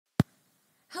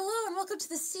and welcome to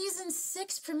the Season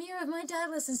 6 premiere of My Dad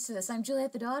Listens to This. I'm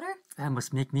Juliet, the daughter. That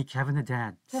must make me Kevin, the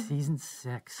dad. Season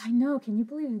 6. I know. Can you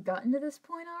believe we've gotten to this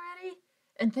point already?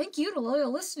 And thank you to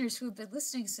loyal listeners who have been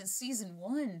listening since Season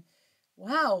 1.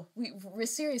 Wow. We're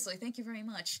seriously, thank you very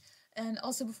much. And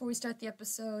also, before we start the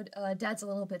episode, Dad's a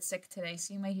little bit sick today,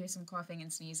 so you might hear some coughing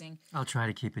and sneezing. I'll try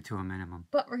to keep it to a minimum.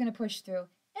 But we're going to push through.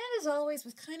 And as always,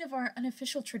 with kind of our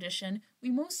unofficial tradition,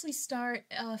 we mostly start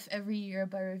off every year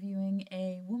by reviewing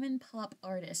a woman pop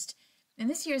artist. And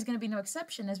this year is going to be no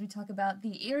exception as we talk about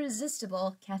the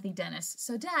irresistible Cathy Dennis.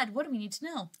 So, Dad, what do we need to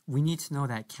know? We need to know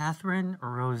that Catherine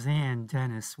Roseanne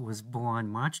Dennis was born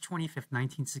March 25th,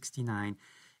 1969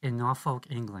 in Norfolk,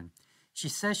 England. She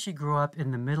says she grew up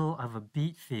in the middle of a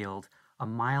beet field a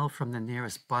mile from the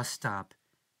nearest bus stop.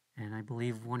 And I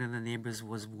believe one of the neighbors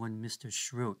was one Mr.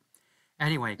 Schrute.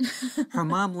 Anyway, her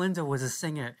mom, Linda, was a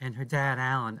singer, and her dad,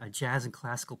 Alan, a jazz and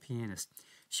classical pianist.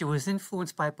 She was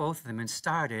influenced by both of them and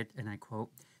started, and I quote,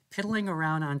 piddling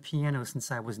around on piano since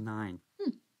I was 9.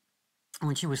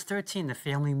 When she was 13, the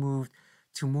family moved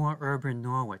to more urban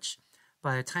Norwich.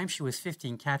 By the time she was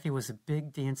 15, Cathy was a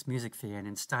big dance music fan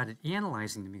and started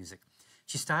analyzing the music.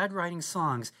 She started writing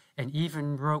songs and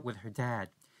even wrote with her dad.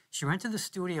 She rented the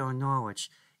studio in Norwich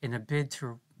in a bid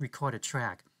to record a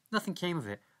track. Nothing came of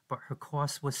it, but her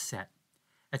course was set.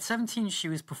 At 17, she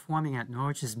was performing at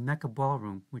Norwich's Mecca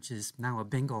Ballroom, which is now a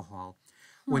bingo hall,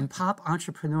 when pop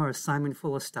entrepreneur Simon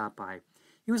Fuller stopped by.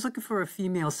 He was looking for a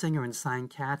female singer and signed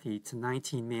Cathy to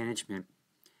 19 Management,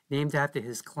 named after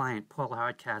his client Paul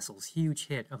Hardcastle's huge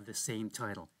hit of the same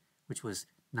title, which was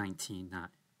 19, not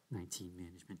 19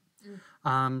 Management.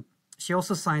 She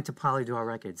also signed to Polydor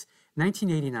Records. In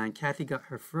 1989, Cathy got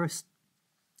her first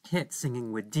hit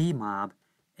singing with D-Mob,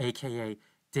 a.k.a.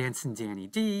 Dancin' Danny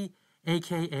D,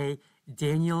 a.k.a.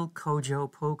 Daniel Kojo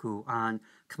Poku on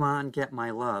Come On Get My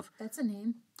Love. That's a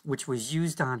name. Which was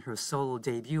used on her solo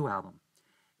debut album.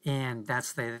 And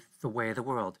that's the Way of the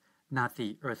World, not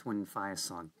the Earth, Wind & Fire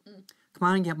song. Come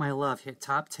On Get My Love hit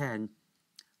top 10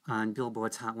 on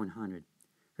Billboard's Hot 100.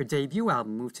 Her debut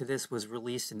album, Move to This, was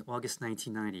released in August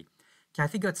 1990.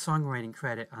 Cathy got songwriting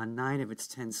credit on 9 of its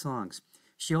 10 songs.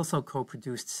 She also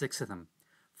co-produced 6 of them.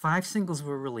 5 singles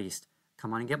were released.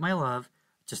 Come On and Get My Love,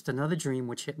 Just Another Dream,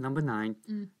 which hit number 9,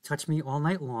 Touch Me All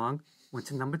Night Long, went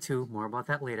to number 2, more about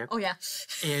that later. Oh, yeah.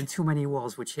 And Too Many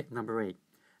Walls, which hit number 8.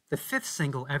 The 5th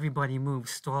single, Everybody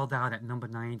Moves, stalled out at number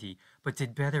 90, but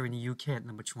did better in the UK at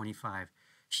number 25.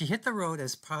 She hit the road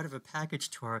as part of a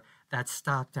package tour that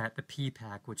stopped at the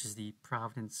PPAC, which is the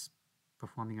Providence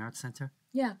Performing Arts Center.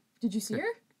 Yeah. Did you see her?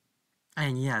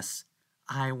 And yes,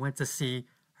 I went to see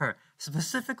her.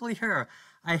 Specifically her.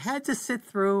 I had to sit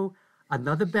through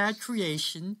Another Bad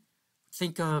Creation,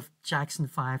 think of Jackson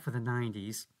 5 for the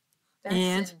 90s. That's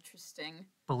and, interesting.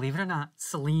 Believe it or not,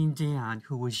 Celine Dion,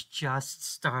 who was just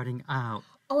starting out.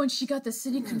 Oh, and she got the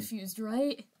city confused,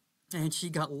 right? And she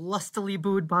got lustily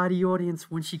booed by the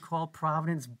audience when she called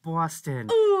Providence Boston.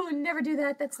 Ooh, never do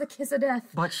that. That's the kiss of death.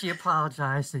 But she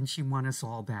apologized and she won us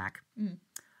all back.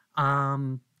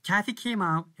 Cathy came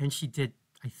out and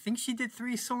I think she did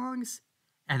 3 songs.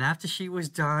 And after she was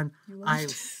done,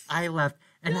 I left.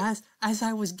 And as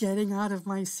I was getting out of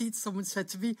my seat, someone said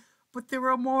to me, but there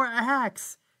are more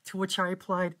acts. To which I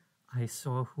replied, I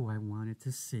saw who I wanted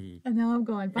to see. And now I'm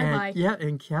going. Bye-bye. Yeah,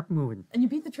 and kept moving. And you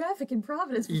beat the traffic in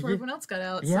Providence before everyone else got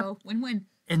out. Yep. So, win-win.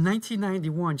 In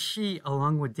 1991, she,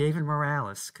 along with David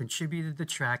Morales, contributed the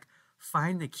track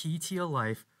Find the Key to Your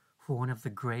Life for one of the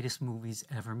greatest movies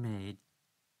ever made.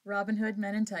 Robin Hood,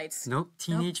 Men in Tights. Nope.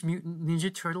 Teenage Mutant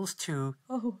Ninja Turtles 2,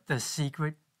 The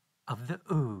Secret of the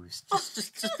Ooze.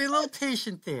 Just be a little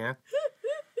patient there.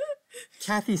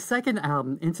 Cathy's second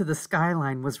album, Into the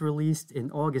Skyline, was released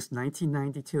in August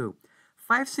 1992.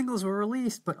 5 singles were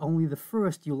released, but only the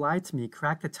first, You Lied to Me,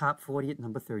 cracked the top 40 at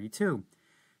number 32.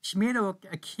 She made a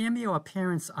cameo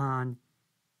appearance on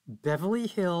Beverly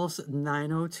Hills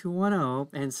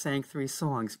 90210 and sang 3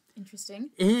 songs. Interesting.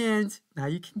 And now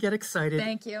you can get excited.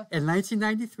 Thank you. In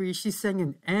 1993, she sang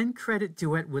an end credit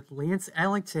duet with Lance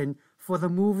Ellington for the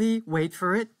movie, wait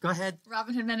for it, go ahead.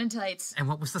 Robin Hood, Men in Tights. And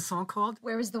what was the song called?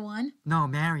 Where Was the One? No,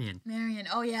 Marion. Marion.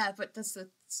 Oh, yeah, but that's the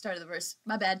start of the verse.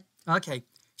 My bad. Okay.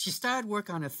 She started work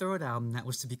on a 3rd album that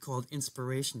was to be called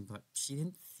Inspiration, but she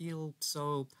didn't feel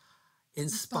so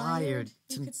inspired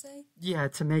you could say? Yeah,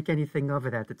 to make anything of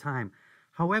it at the time.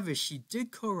 However, she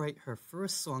did co-write her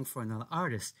first song for another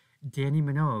artist, Danny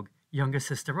Minogue, younger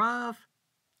sister of...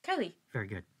 Kylie. Very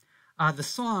good. The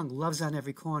song, Love's on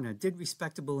Every Corner, did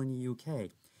respectable in the UK.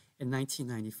 In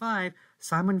 1995,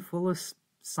 Simon Fuller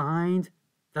signed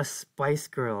the Spice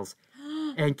Girls.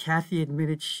 And Cathy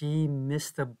admitted she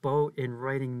missed the boat in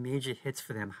writing major hits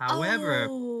for them.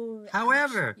 Oh,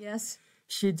 However, yes.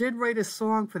 she did write a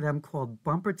song for them called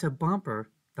Bumper to Bumper,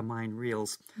 The Mind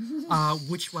Reels,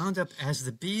 which wound up as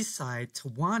the B-side to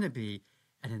Wannabe.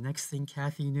 And the next thing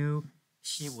Cathy knew,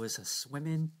 she was a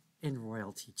swimming in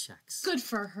royalty checks. Good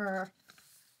for her.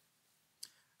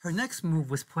 Her next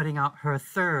move was putting out her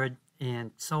third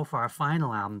and so far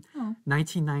final album,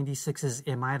 1996's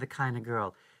Am I the Kind of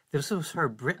Girl? This was her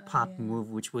Britpop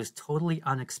move, which was totally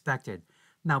unexpected.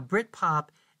 Now, Britpop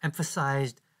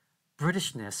emphasized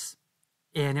Britishness,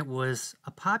 and it was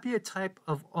a popular type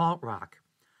of alt-rock.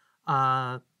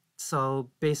 So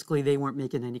basically, they weren't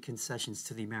making any concessions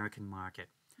to the American market.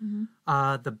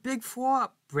 The big four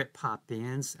Britpop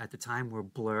bands at the time were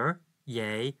Blur,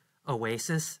 Yay,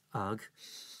 Oasis, ugh,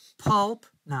 Pulp,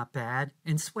 not bad,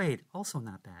 and Suede, also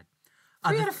not bad.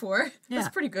 3 out of 4. That's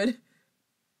pretty good.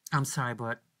 I'm sorry,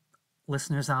 but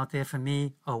listeners out there, for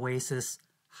me, Oasis,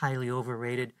 highly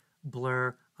overrated,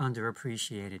 Blur,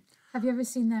 underappreciated. Have you ever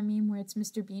seen that meme where it's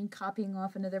Mr. Bean copying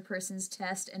off another person's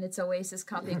test and it's Oasis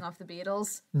copying off the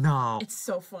Beatles? No. It's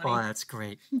so funny. Oh, that's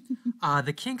great.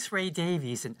 The Kinks' Ray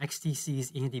Davies and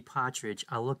XTC's Andy Partridge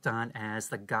are looked on as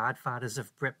the godfathers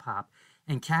of Britpop,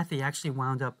 and Cathy actually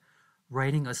wound up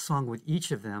writing a song with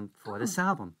each of them for this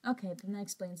album. Okay, then that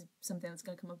explains something that's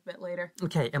going to come up a bit later.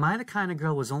 Okay, Am I the Kind of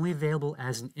Girl was only available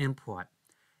as an import,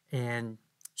 and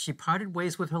she parted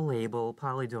ways with her label,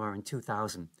 Polydor, in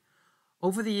 2000.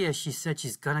 Over the years, she said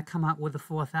she's going to come out with a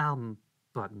 4th album,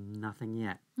 but nothing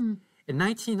yet. In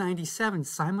 1997,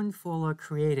 Simon Fuller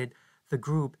created the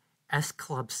group S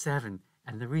Club 7,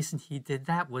 and the reason he did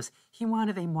that was he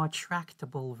wanted a more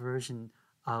tractable version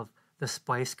of the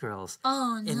Spice Girls.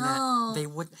 Oh, in no. that they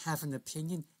wouldn't have an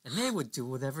opinion, and they would do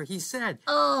whatever he said.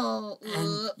 Oh.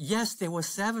 And yes, there were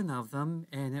 7 of them,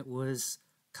 and it was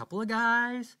a couple of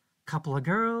guys, a couple of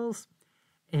girls,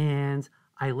 and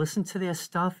I listened to their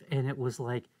stuff, and it was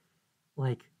like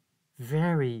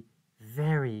very,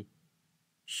 very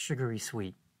sugary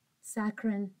sweet.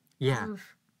 Saccharine. Yeah.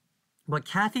 Oof. But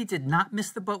Cathy did not miss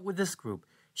the boat with this group.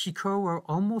 She co-wrote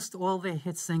almost all their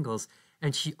hit singles,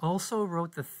 and she also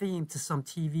wrote the theme to some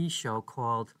TV show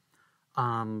called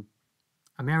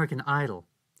American Idol.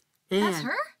 And, That's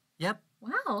her? Yep.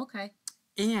 Wow, okay.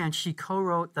 And she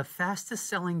co-wrote the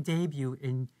fastest-selling debut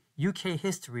in UK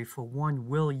history for one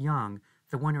Will Young,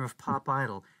 the winner of Pop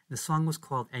Idol. The song was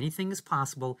called Anything Is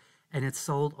Possible, and it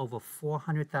sold over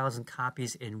 400,000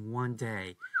 copies in one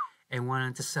day and went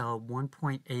on to sell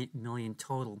 1.8 million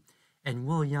total. And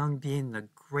Will Young, being the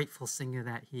grateful singer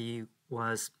that he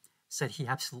was, said he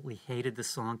absolutely hated the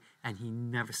song and he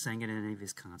never sang it in any of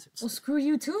his concerts. Well, screw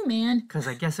you too, man. Because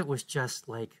I guess it was just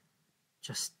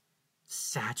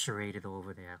saturated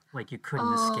over there. Like you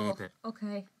couldn't escape it.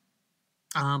 Okay.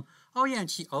 Oh yeah,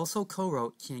 and she also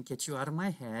co-wrote Can't Get You Out of My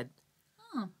Head.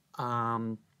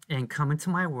 And Come Into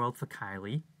My World for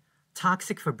Kylie.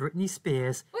 Toxic for Britney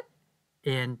Spears. What?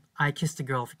 And I Kissed a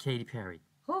Girl for Katy Perry.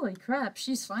 Holy crap,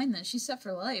 she's fine then. She's set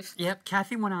for life. Yep,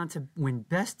 Cathy went on to win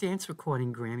Best Dance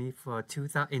Recording Grammy for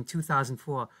in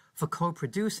 2004 for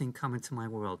co-producing Come Into My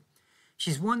World.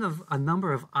 She's one of a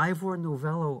number of Ivor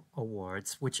Novello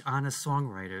Awards, which honor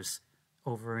songwriters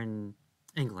over in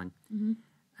England.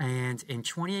 And in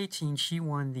 2018, she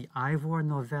won the Ivor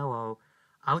Novello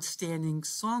Outstanding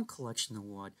Song Collection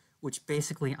Award, which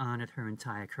basically honored her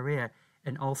entire career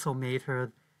and also made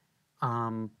her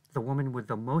the woman with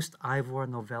the most Ivor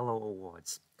Novello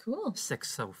Awards. Cool.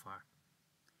 6 so far.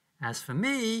 As for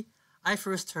me, I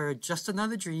first heard Just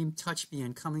Another Dream, Touch Me,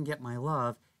 and Come and Get My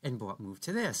Love, and brought Move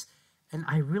to This. And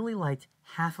I really liked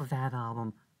half of that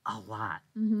album a lot.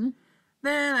 Then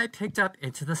I picked up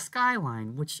Into the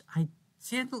Skyline, which I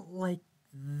didn't like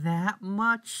that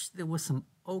much. There were some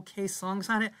okay songs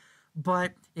on it,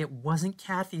 but it wasn't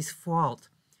Cathy's fault.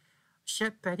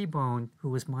 Shep Pettibone, who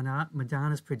was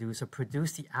Madonna's producer,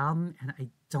 produced the album, and I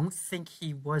don't think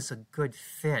he was a good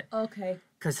fit. Okay.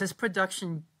 Because his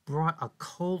production brought a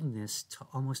coldness to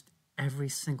almost every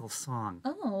single song.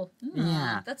 Oh,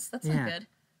 yeah. That's not good.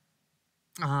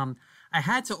 I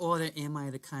had to order Am I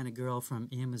the Kind of Girl from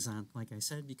Amazon, like I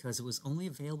said, because it was only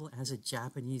available as a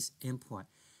Japanese import.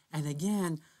 And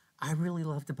again, I really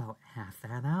loved about half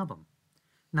that album.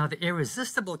 Now, the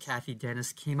Irresistible Cathy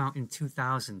Dennis came out in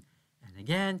 2000. And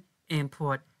again,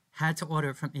 import, had to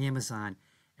order it from Amazon.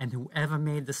 And whoever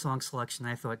made the song selection,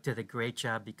 I thought, did a great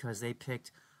job because they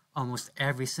picked almost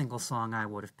every single song I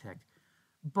would have picked.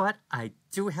 But I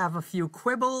do have a few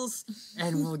quibbles,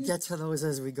 and we'll get to those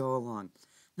as we go along.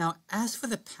 Now, as for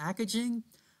the packaging,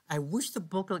 I wish the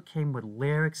booklet came with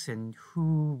lyrics and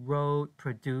who wrote,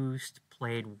 produced,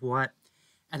 played what.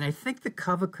 And I think the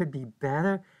cover could be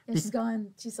better. Yeah,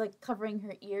 she's like covering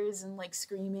her ears and like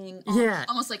screaming. Yeah.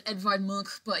 Almost like Edvard Munch,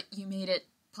 but you made it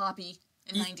poppy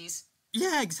in 90s.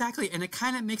 Yeah, exactly. And it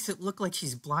kind of makes it look like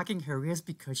she's blocking her ears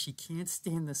because she can't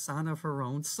stand the sound of her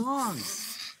own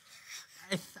songs.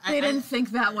 They didn't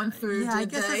think that one through, yeah, did I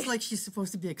guess they? it's like she's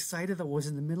supposed to be excited or was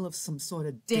in the middle of some sort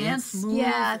of Dance move.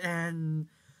 Yeah. And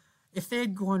if they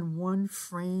had gone one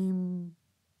frame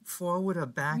forward or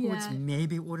backwards,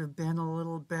 maybe it would have been a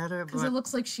little better. Because it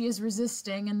looks like she is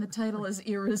resisting and the title is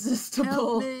Irresistible.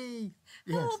 Help me!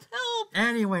 Help, help!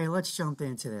 Anyway, let's jump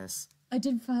into this. I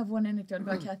did have one anecdote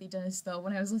about Cathy Dennis, though.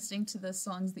 When I was listening to the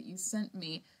songs that you sent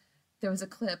me, there was a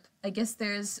clip. I guess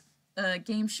there's a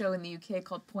game show in the UK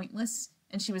called Pointless,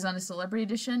 and she was on a celebrity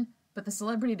edition, but the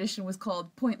celebrity edition was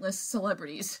called Pointless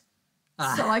Celebrities.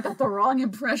 So I got the wrong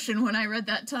impression when I read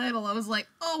that title. I was like,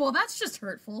 oh, well, that's just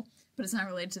hurtful. But it's not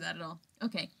related to that at all.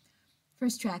 Okay.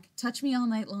 First track, Touch Me All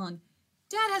Night Long.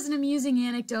 Dad has an amusing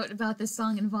anecdote about this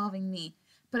song involving me,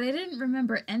 but I didn't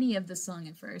remember any of the song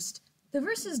at first. The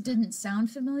verses didn't sound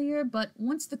familiar, but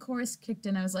once the chorus kicked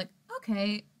in, I was like,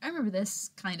 okay, I remember this,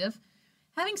 kind of.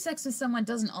 Having sex with someone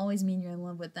doesn't always mean you're in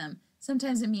love with them.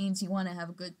 Sometimes it means you want to have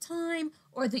a good time,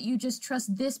 or that you just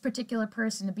trust this particular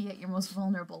person to be at your most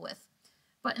vulnerable with.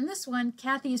 But in this one,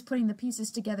 Cathy is putting the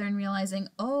pieces together and realizing,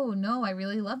 oh no, I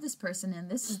really love this person, and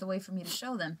this is the way for me to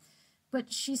show them.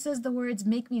 But she says the words,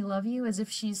 make me love you, as if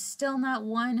she's still not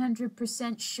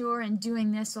 100% sure, and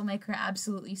doing this will make her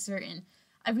absolutely certain.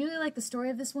 I really like the story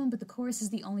of this one, but the chorus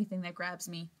is the only thing that grabs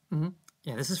me. Mm-hmm.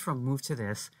 Yeah, this is from Move to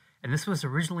This, and this was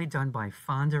originally done by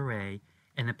Fonda Rae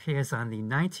and appears on the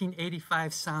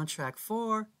 1985 soundtrack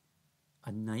for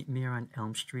A Nightmare on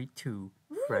Elm Street 2,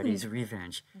 Freddy's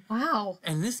Revenge. Wow.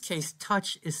 In this case,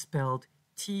 touch is spelled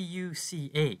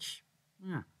T-U-C-H.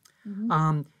 Yeah.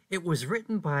 Mm-hmm. It was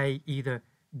written by either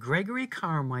Gregory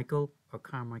Carmichael or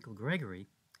Carmichael Gregory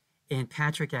and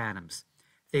Patrick Adams.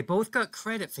 They both got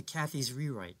credit for Cathy's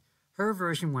rewrite. Her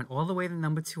version went all the way to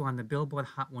 #2 on the Billboard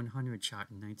Hot 100 chart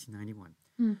in 1991.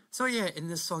 So yeah, in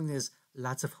this song there's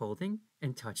lots of holding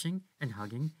and touching and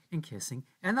hugging and kissing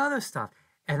and other stuff.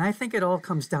 And I think it all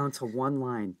comes down to one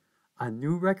line. A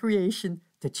new recreation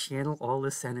to channel all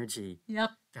this energy.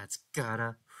 Yep. That's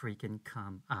gotta freaking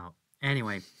come out.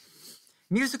 Anyway,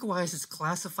 music-wise, it's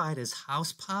classified as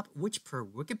house pop, which per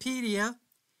Wikipedia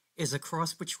is a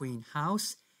cross between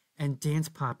house and dance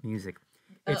pop music.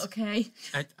 Okay.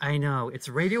 I know. It's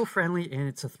radio-friendly, and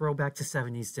it's a throwback to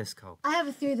 70s disco. I have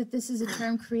a theory that this is a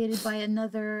term created by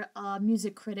another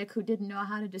music critic who didn't know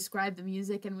how to describe the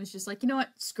music and was just like, you know what,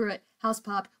 screw it, house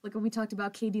pop. Like when we talked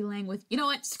about K.D. Lang with, you know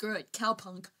what, screw it,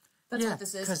 cowpunk. That's what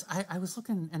this is. Because I was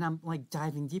looking, and I'm like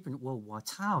diving deep in, well,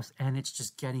 what's house? And it's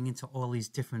just getting into all these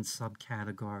different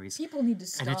subcategories. People need to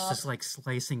stop. And it's just like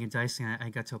slicing and dicing. I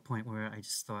got to a point where I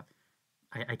just thought,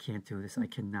 I can't do this. I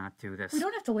cannot do this. We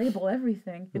don't have to label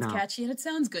everything. It's catchy and it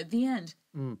sounds good. The end.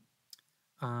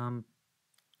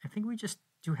 I think we just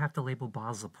do have to label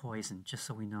bottles of poison just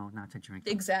so we know not to drink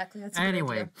them. Exactly. That's a good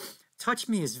Anyway, idea. Touch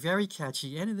Me is very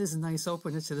catchy, and it is a nice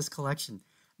opener to this collection.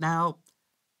 Now,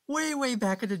 way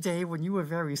back in the day when you were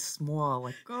very small,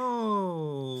 like, 4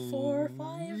 or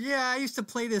 5? Yeah, I used to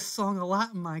play this song a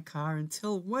lot in my car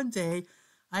until one day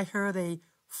I heard a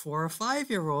 4 or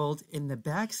 5-year-old in the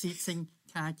back seat sing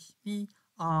Touch Me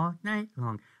All Night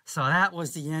Long. So that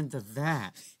was the end of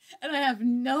that. And I have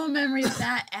no memory of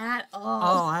that at all.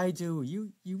 Oh, I do.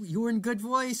 You were in good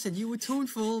voice and you were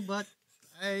tuneful, but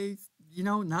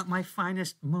not my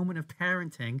finest moment of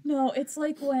parenting. No, it's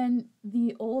like when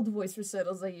the old voice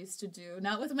recitals I used to do,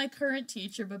 not with my current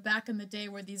teacher, but back in the day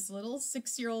where these little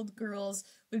 6-year-old girls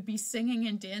would be singing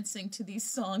and dancing to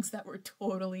these songs that were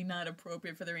totally not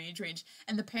appropriate for their age range.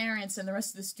 And the parents and the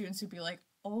rest of the students would be like,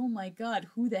 oh my God,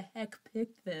 who the heck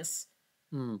picked this?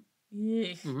 Yeah.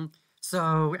 Mm-hmm.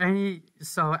 So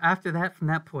after that, from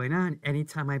that point on,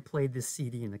 anytime I played this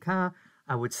CD in the car,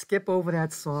 I would skip over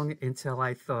that song until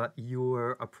I thought you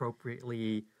were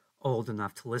appropriately old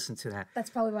enough to listen to that.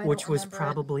 That's probably why I Which don't was remember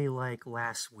probably like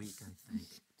last week, I think.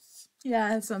 Yeah,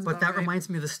 that sounds But about that right. reminds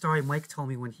me of the story Mike told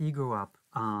me when he grew up.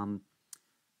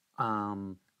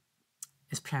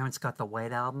 His parents got the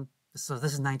White Album. So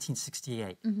this is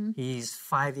 1968. He's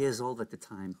 5 years old at the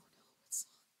time.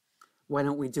 Why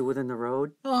Don't We Do It in the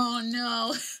Road? Oh,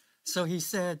 no. So he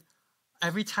said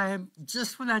every time,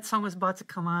 just when that song was about to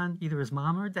come on, either his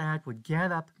mom or dad would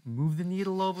get up, move the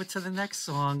needle over to the next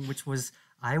song, which was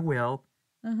I Will.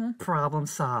 Problem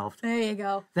solved. There you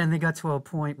go. Then they got to a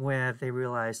point where they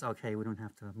realized, okay, we don't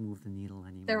have to move the needle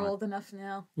anymore. They're old enough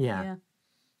now. Yeah.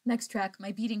 Next track,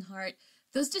 My Beating Heart.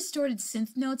 Those distorted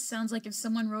synth notes sounds like if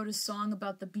someone wrote a song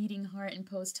about the beating heart and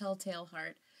post Telltale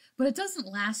Heart. But it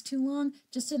doesn't last too long,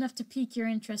 just enough to pique your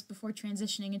interest before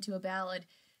transitioning into a ballad.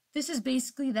 This is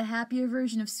basically the happier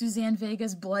version of Suzanne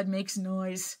Vega's Blood Makes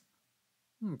Noise.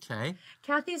 Okay.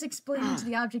 Kathy is explaining to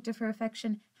the object of her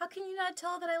affection, "How can you not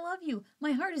tell that I love you?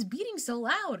 My heart is beating so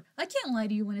loud. I can't lie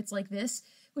to you when it's like this,"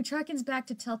 which harkens back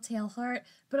to Telltale Heart,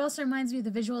 but also reminds me of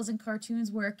the visuals in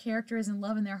cartoons where a character is in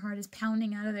love and their heart is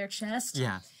pounding out of their chest.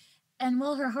 Yeah. And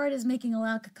while her heart is making a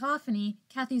loud cacophony,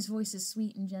 Kathy's voice is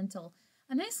sweet and gentle.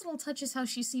 A nice little touch is how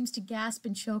she seems to gasp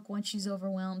and choke once she's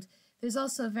overwhelmed. There's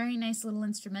also a very nice little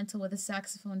instrumental with a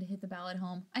saxophone to hit the ballad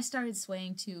home. I started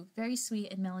swaying too. Very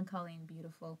sweet and melancholy and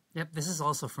beautiful. Yep, this is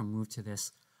also from Move to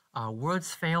This.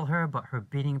 Words fail her, but her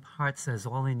beating heart says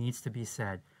all it needs to be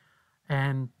said.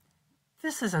 And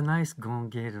this is a nice gon'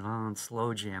 get it on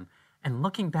slow jam. And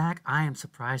looking back, I am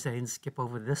surprised I didn't skip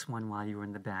over this one while you were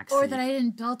in the back seat. Or that I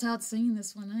didn't belt out singing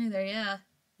this one either, yeah.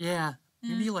 Yeah,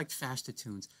 maybe you liked faster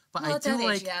tunes. But Well, I at do that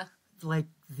age, yeah. like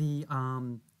the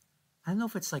I don't know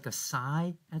if it's like a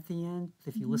sigh at the end.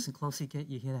 If you listen closely,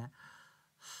 you hear that.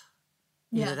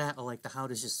 Either that or like the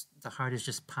heart is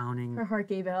just pounding. Her heart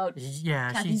gave out.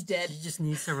 Yeah, Kathy's dead. She just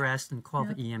needs to rest and call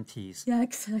the EMTs. Yeah,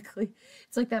 exactly.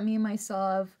 It's like that meme I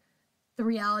saw of the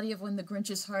reality of when the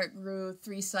Grinch's heart grew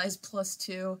 3 size plus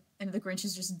 2, and the Grinch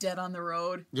is just dead on the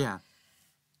road. Yeah.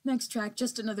 Next track,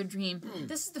 Just Another Dream.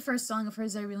 This is the first song of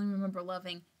hers I really remember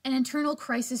loving. An internal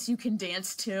crisis you can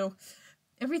dance to.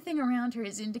 Everything around her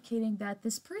is indicating that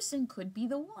this person could be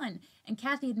the one. And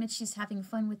Kathy admits she's having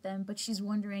fun with them, but she's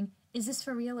wondering, is this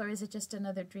for real or is it just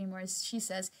another dream? Or as she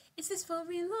says, is this for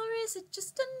real or is it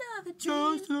just another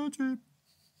dream? Just a dream.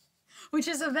 Which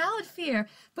is a valid fear,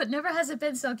 but never has it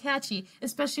been so catchy,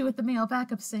 especially with the male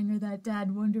backup singer that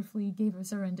Dad wonderfully gave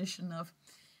us a rendition of.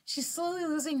 She's slowly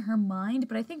losing her mind,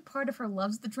 but I think part of her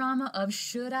loves the drama of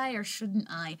should I or shouldn't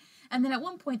I? And then at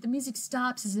one point, the music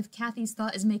stops as if Kathy's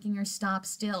thought is making her stop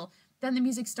still. Then the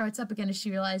music starts up again as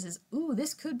she realizes, ooh,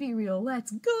 this could be real.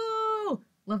 Let's go!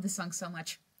 Love this song so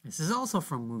much. This is also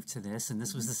from Move to This, and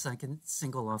this was the second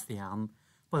single off the album,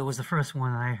 but it was the first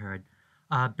one I heard.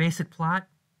 Basic plot,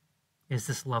 is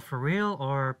this love for real,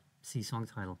 or see song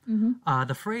title?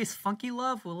 The phrase funky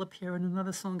love will appear in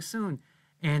another song soon.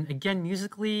 And again,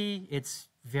 musically, it's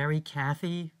very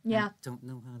Kathy. Yeah. I don't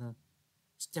know how to...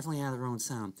 It's definitely had their own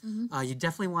sound. You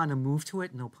definitely want to move to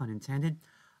it, no pun intended.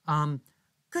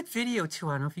 Good video, too.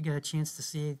 I don't know if you get a chance to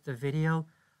see the video,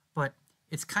 but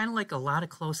it's kind of like a lot of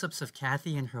close-ups of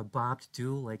Kathy and her bobbed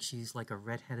do, like she's like a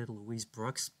redheaded Louise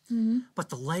Brooks. But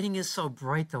the lighting is so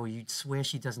bright, though, you'd swear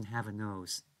she doesn't have a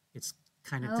nose. It's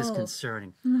kind of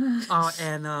disconcerting.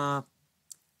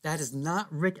 That is not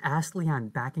Rick Astley on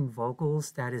backing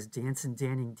vocals. That is Dancin'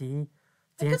 Danny D.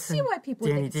 I can see why people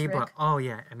Danny think D, it's Rick. but oh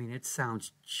yeah, I mean it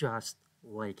sounds just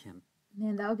like him.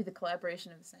 Man, that would be the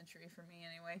collaboration of the century for me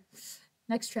anyway.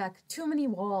 Next track, Too Many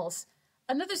Walls.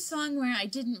 Another song where I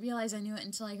didn't realize I knew it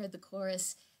until I heard the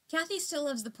chorus. Kathy still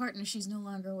loves the partner she's no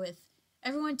longer with.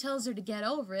 Everyone tells her to get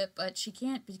over it, but she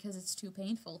can't because it's too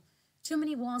painful. Too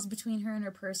many walls between her and her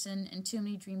person, and too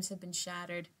many dreams have been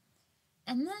shattered.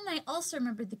 And then I also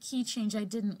remembered the key change I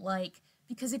didn't like,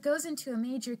 because it goes into a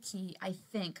major key, I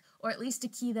think, or at least a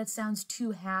key that sounds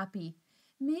too happy.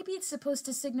 Maybe it's supposed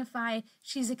to signify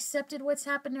she's accepted what's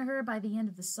happened to her by the end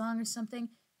of the song or something.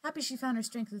 Happy she found her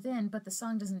strength within, but the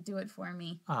song doesn't do it for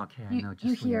me. Okay, I know.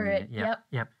 You hear it.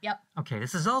 Yep. Okay,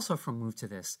 this is also from Move to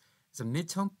This. It's a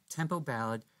mid-tempo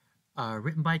ballad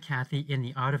written by Kathy in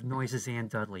the art of noises Ann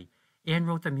Dudley. Ann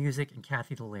wrote the music and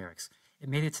Kathy the lyrics. It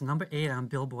made it to number 8 on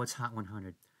Billboard's Hot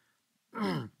 100.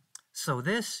 So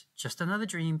this, Just Another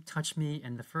Dream, touched me,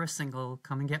 and the first single,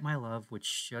 Come and Get My Love, which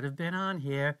should have been on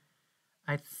here,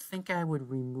 I think I would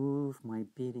remove my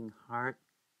beating heart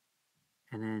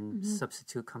and then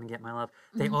substitute Come and Get My Love.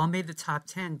 They all made the top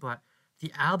 10, but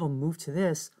the album Move to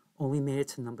This only made it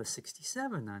to number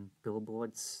 67 on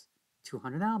Billboard's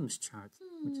 200 albums chart,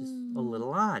 which is a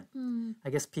little odd. I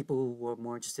guess people were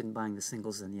more interested in buying the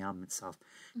singles than the album itself.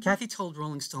 Kathy told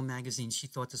Rolling Stone magazine she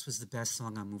thought this was the best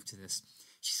song on Move to This.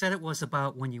 She said it was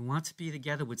about when you want to be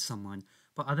together with someone,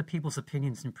 but other people's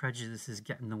opinions and prejudices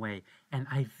get in the way. And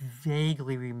I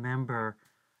vaguely remember,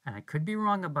 and I could be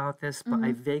wrong about this, but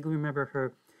I vaguely remember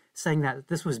her saying that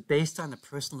this was based on a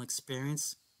personal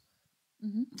experience.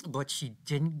 But she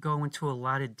didn't go into a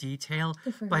lot of detail.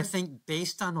 But I think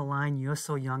based on the line, "You're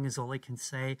so young is all I can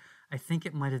say," I think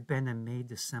it might have been a May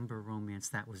December romance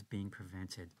that was being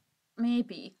prevented.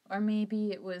 Maybe. Or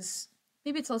maybe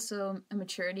it's also a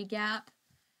maturity gap,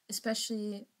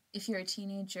 especially if you're a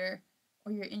teenager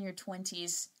or you're in your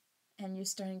 20s and you're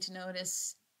starting to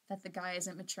notice that the guy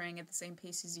isn't maturing at the same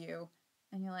pace as you.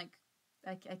 And you're like,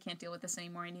 I can't deal with this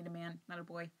anymore. I need a man, not a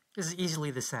boy. This is easily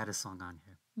the saddest song on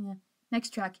here. Yeah.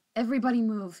 Next track, Everybody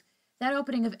Move. That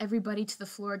opening of Everybody to the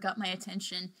Floor got my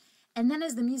attention. And then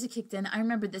as the music kicked in, I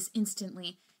remembered this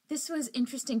instantly. This was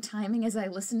interesting timing as I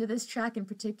listened to this track in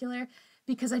particular,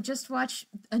 because I just watched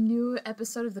a new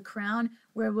episode of The Crown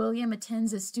where William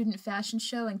attends a student fashion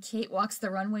show and Kate walks the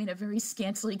runway in a very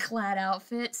scantily clad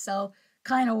outfit, so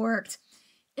kind of worked.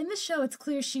 In the show, it's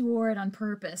clear she wore it on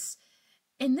purpose.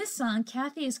 In this song,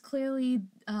 Cathy is clearly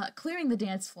clearing the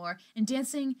dance floor and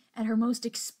dancing at her most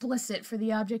explicit for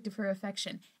the object of her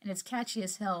affection, and it's catchy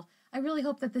as hell. I really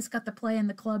hope that this got the play in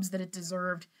the clubs that it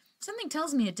deserved. Something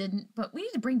tells me it didn't, but we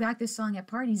need to bring back this song at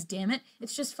parties, damn it.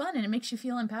 It's just fun and it makes you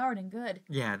feel empowered and good.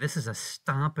 Yeah, this is a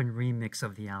stomping remix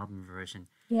of the album version.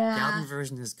 Yeah. The album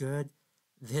version is good.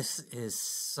 This is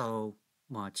so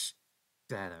much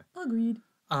better. Agreed.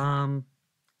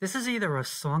 This is either a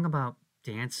song about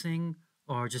dancing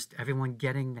or just everyone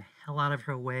getting the hell out of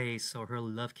her way so her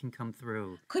love can come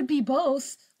through. Could be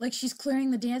both. Like she's clearing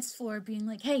the dance floor, being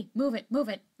like, hey, move it, move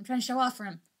it. I'm trying to show off for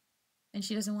him. And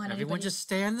she doesn't want Everyone anybody. just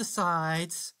stay on the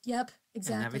sides. Yep,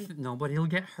 exactly. And nobody will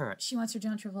get hurt. She wants her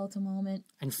John Travolta moment.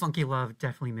 And Funky Love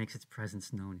definitely makes its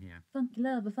presence known here. Funky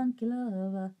lover, funky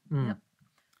lover. Yep.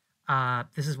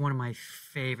 This is one of my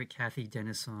favorite Cathy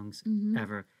Dennis songs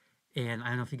ever. And I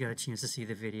don't know if you got a chance to see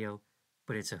the video,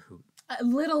 but it's a hoot. A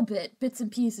little bit, bits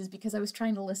and pieces, because I was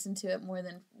trying to listen to it more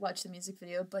than watch the music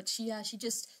video. But she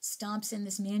just stomps in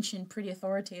this mansion pretty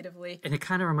authoritatively. And it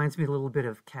kind of reminds me a little bit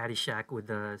of Caddyshack with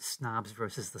the snobs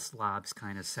versus the slobs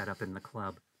kind of set up in the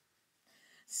club.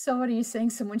 So what are you saying?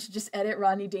 Someone should just edit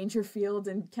Rodney Dangerfield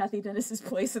and Cathy Dennis's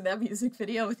place in that music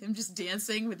video with him just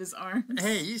dancing with his arms?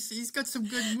 Hey, he's got some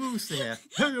good moves there.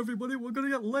 Hey, everybody, we're going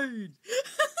to get laid.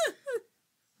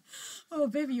 Oh,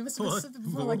 baby, you must have been something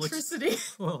before electricity.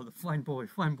 Oh, the fine boy,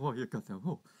 you got that.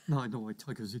 Oh, now I know why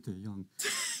tigers eat their young.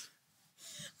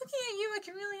 Looking at you, I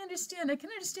can really understand. I can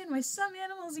understand why some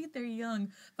animals eat their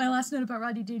young. My last note about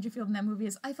Rodney Dangerfield in that movie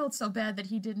is I felt so bad that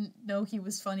he didn't know he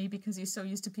was funny because he's so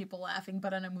used to people laughing,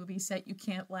 but on a movie set you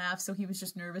can't laugh, so he was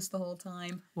just nervous the whole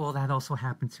time. Well, that also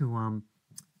happened to,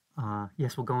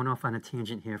 yes, we're going off on a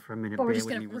tangent here for a minute. But we're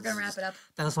gonna wrap it up.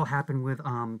 That also happened with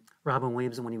Robin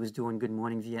Williams when he was doing Good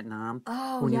Morning Vietnam.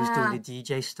 Oh, when yeah. he was doing the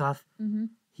DJ stuff.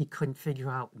 He couldn't figure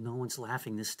out, no one's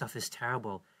laughing, this stuff is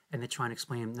terrible. And they're trying to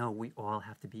explain him, no, we all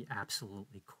have to be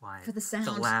absolutely quiet. For the sound.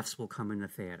 The laughs will come in the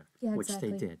theater, Yeah, which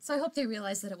exactly. they did. So I hope they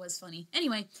realized that it was funny.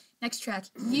 Anyway, next track.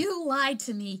 You lied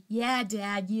to me. Yeah,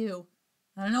 Dad, you.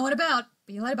 I don't know what about,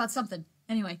 but you lied about something.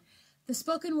 Anyway, the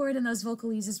spoken word and those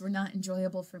vocalises were not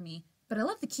enjoyable for me, but I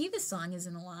love the key this song is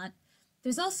in a lot.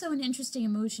 There's also an interesting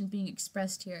emotion being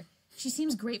expressed here. She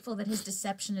seems grateful that his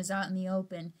deception is out in the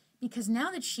open, because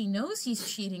now that she knows he's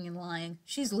cheating and lying,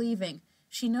 she's leaving.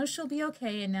 She knows she'll be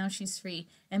okay, and now she's free.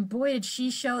 And boy, did she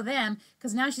show them,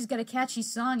 because now she's got a catchy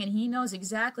song, and he knows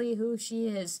exactly who she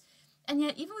is. And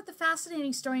yet, even with the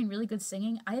fascinating story and really good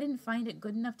singing, I didn't find it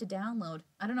good enough to download.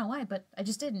 I don't know why, but I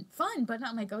just didn't. Fun, but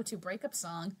not my go-to breakup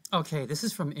song. Okay, this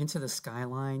is from Into the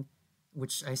Skyline,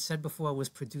 which I said before was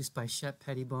produced by Shep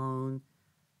Pettibone.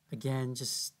 Again,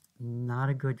 just not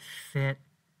a good fit.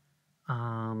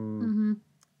 And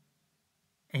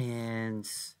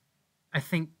I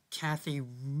think Cathy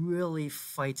really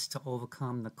fights to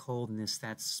overcome the coldness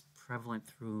that's prevalent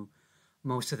through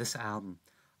most of this album.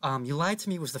 You Lied to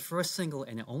Me was the first single,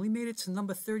 and it only made it to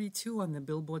number 32 on the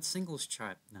Billboard singles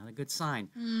chart. Not a good sign.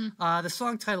 The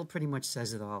song title pretty much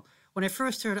says it all. When I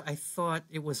first heard it, I thought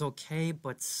it was okay,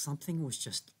 but something was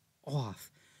just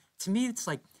off. To me, it's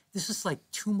like, this is like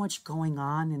too much going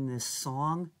on in this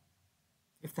song,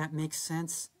 if that makes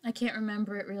sense. I can't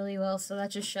remember it really well, so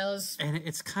that just shows. And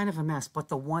it's kind of a mess. But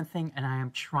the one thing, and I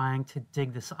am trying to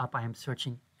dig this up, I am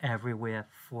searching everywhere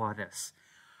for this.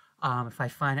 If I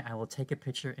find it, I will take a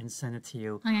picture and send it to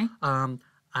you. Okay.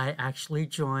 I actually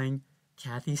joined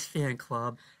Cathy's fan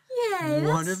club. Yay,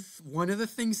 One of the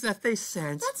things that they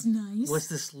sent that's nice. was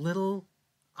this little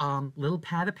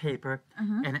pad of paper,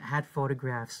 and it had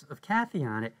photographs of Cathy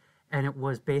on it. And it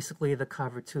was basically the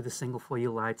cover to the single for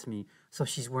You Lied to Me. So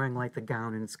she's wearing like the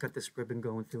gown, and it's got this ribbon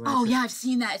going through it. Oh, yeah, I've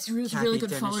seen that. It's a really good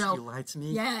Dennis, photo. You Lied to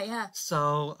Me. Yeah, yeah.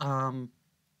 So, for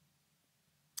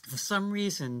some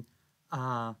reason,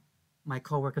 my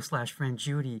coworker / friend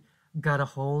Judy got a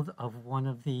hold of one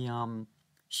of the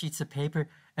sheets of paper,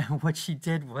 and what she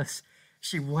did was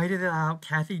she whited it out,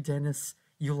 Cathy Dennis,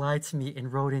 You Lied to Me,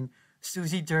 and wrote in,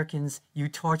 Susie Durkins, you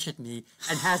tortured me,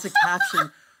 and has a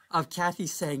caption of Cathy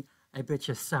saying, I bet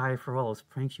you're sorry for all those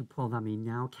pranks you pulled on me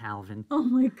now, Calvin. Oh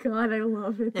my God, I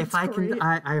love it. If That's I great. can,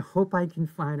 I hope I can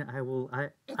find it.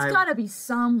 It's gotta be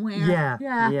somewhere.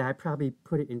 Yeah. I probably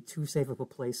put it in too safe of a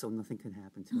place so nothing can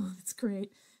happen to Oh, it. that's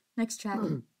great. Next track.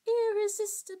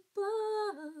 Irresistible.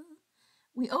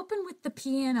 We open with the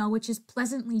piano, which is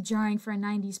pleasantly jarring for a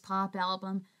 90s pop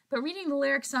album, but reading the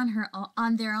lyrics on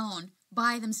their own,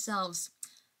 by themselves,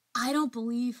 I don't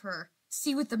believe her.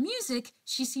 See, with the music,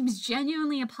 she seems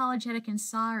genuinely apologetic and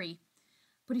sorry.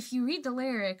 But if you read the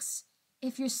lyrics,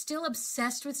 if you're still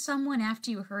obsessed with someone after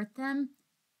you hurt them,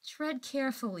 tread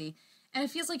carefully. And it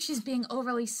feels like she's being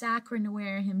overly saccharine to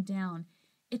wear him down.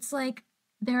 It's like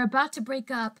they're about to break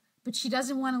up, but she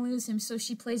doesn't want to lose him, so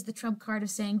she plays the trump card of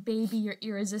saying, baby, you're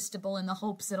irresistible, in the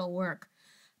hopes it'll work.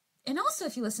 And also,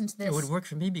 if you listen to this... It would work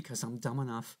for me because I'm dumb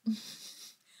enough.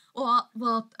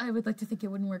 Well, I would like to think it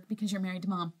wouldn't work because you're married to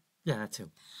Mom. Yeah, that too.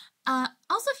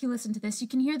 Also, if you listen to this, you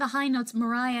can hear the high notes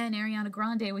Mariah and Ariana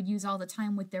Grande would use all the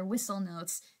time with their whistle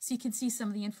notes, so you can see some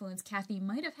of the influence Cathy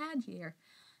might have had here.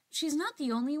 She's not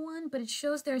the only one, but it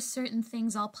shows there are certain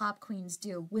things all pop queens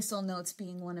do, whistle notes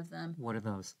being one of them. What are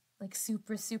those? Like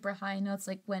super, super high notes,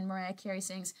 like when Mariah Carey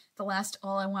sings, the last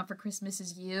all I want for Christmas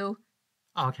is you.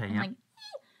 Okay, I'm yeah.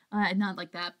 like, not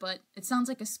like that, but it sounds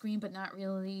like a scream, but not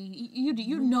really.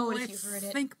 You know it if you heard it.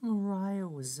 I think Mariah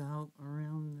was out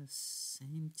around the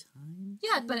same time.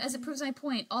 Yeah, but as it proves my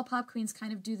point, all pop queens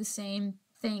kind of do the same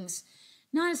things.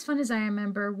 Not as fun as I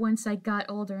remember once I got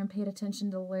older and paid attention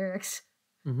to the lyrics.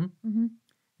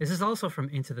 This is also from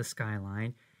Into the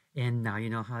Skyline, and now you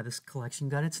know how this collection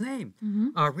got its name.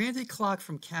 Randy Clark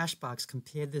from Cashbox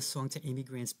compared this song to Amy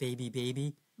Grant's Baby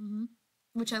Baby.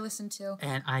 Which I listened to.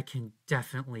 And I can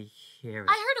definitely hear it.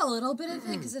 I heard a little bit of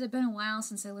it because it had been a while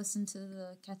since I listened to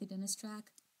the Cathy Dennis track.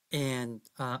 And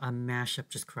a mashup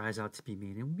just cries out to be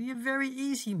made. It would be a very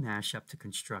easy mashup to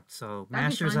construct. So That'd be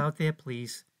mashers fun. out there,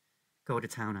 please go to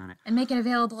town on it. And make it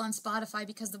available on Spotify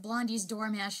because the Blondie's Door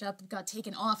mashup got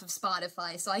taken off of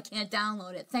Spotify, so I can't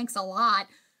download it. Thanks a lot.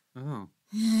 Oh.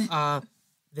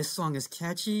 This song is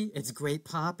catchy, it's great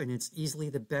pop, and it's easily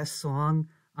the best song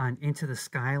on Into the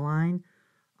Skyline.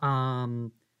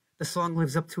 The song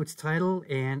lives up to its title,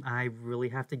 and I really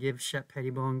have to give Shep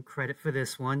Pettibone credit for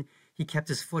this one. He kept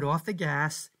his foot off the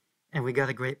gas, and we got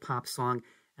a great pop song,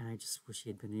 and I just wish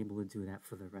he had been able to do that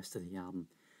for the rest of the album.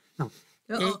 No,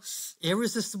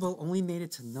 Irresistible only made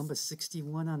it to number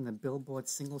 61 on the Billboard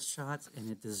singles charts,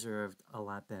 and it deserved a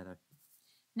lot better.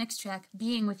 Next track,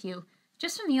 Being With You.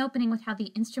 Just from the opening with how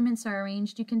the instruments are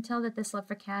arranged, you can tell that this love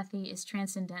for Cathy is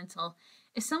transcendental.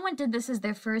 If someone did this as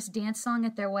their first dance song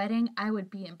at their wedding, I would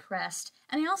be impressed.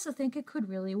 And I also think it could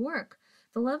really work.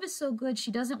 The love is so good, she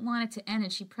doesn't want it to end,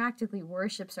 and she practically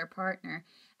worships her partner.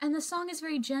 And the song is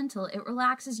very gentle. It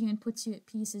relaxes you and puts you at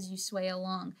peace as you sway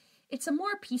along. It's a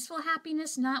more peaceful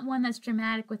happiness, not one that's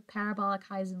dramatic with parabolic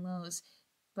highs and lows.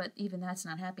 But even that's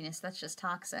not happiness, that's just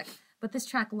toxic. But this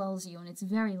track lulls you, and it's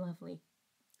very lovely.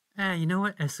 You know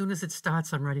what? As soon as it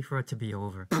starts, I'm ready for it to be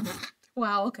over.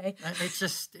 Wow, okay. It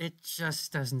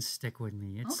just doesn't stick with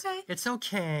me. It's Okay.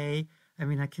 okay. I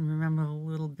mean, I can remember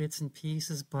little bits and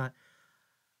pieces, but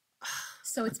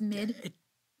So it's mid?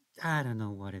 I don't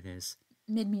know what it is.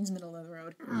 Mid means middle of the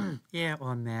road. Yeah,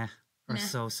 or meh, or Meh.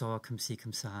 so, or come see,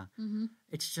 come saw.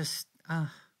 It's just, I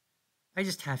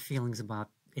just have feelings about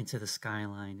Into the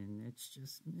Skyline, and it's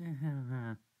just,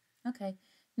 Okay.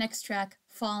 Next track,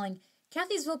 Falling.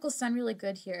 Cathy's vocals sound really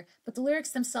good here, but the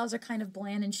lyrics themselves are kind of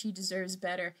bland and she deserves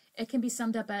better. It can be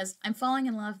summed up as, I'm falling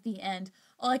in love, the end.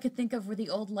 All I could think of were the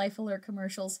old Life Alert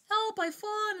commercials. Help, I've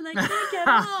fallen and I can't get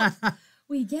off.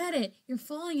 We get it. You're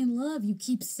falling in love. You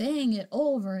keep saying it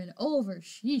over and over.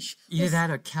 Sheesh. Either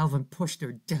that or Calvin pushed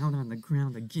her down on the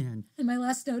ground again. And my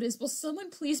last note is, will someone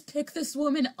please pick this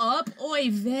woman up?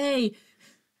 Oy vey.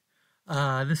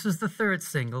 This was the third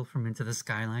single from Into the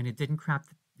Skyline. It didn't crack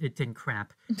it didn't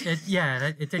Crapped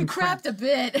a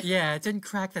bit. Yeah, it didn't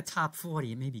crack the top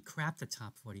 40. It maybe cracked the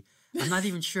top 40. I'm not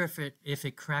even sure if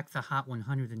it cracked the Hot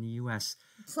 100 in the U.S.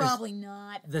 Probably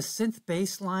not. The synth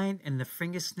bass line and the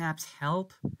finger snaps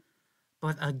help,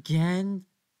 but again,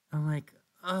 I'm like,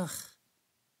 ugh.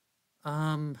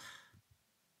 I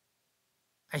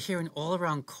hear an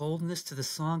all-around coldness to the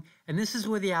song, and this is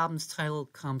where the album's title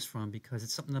comes from, because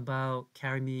it's something about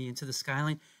Carry Me Into the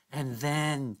Skyline, and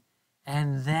then,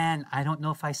 I don't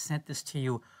know if I sent this to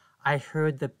you, I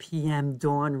heard the PM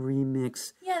Dawn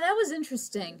remix. Yeah, that was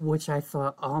interesting. Which I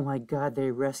thought, oh my God,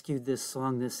 they rescued this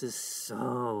song. This is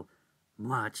so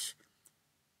much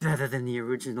better than the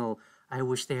original. I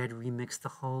wish they had remixed the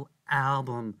whole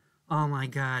album. Oh my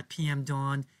God, PM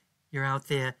Dawn, you're out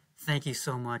there. Thank you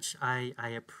so much. I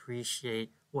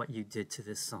appreciate what you did to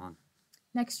this song.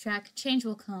 Next track, Change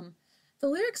Will Come. The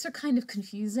lyrics are kind of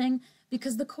confusing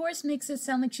because the chorus makes it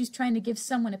sound like she's trying to give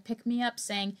someone a pick-me-up,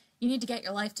 saying, you need to get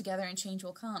your life together and change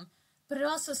will come. But it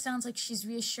also sounds like she's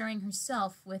reassuring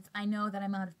herself with, I know that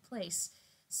I'm out of place.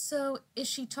 So is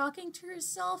she talking to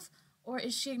herself, or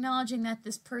is she acknowledging that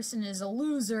this person is a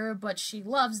loser, but she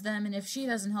loves them, and if she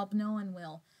doesn't help, no one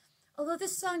will? Although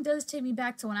this song does take me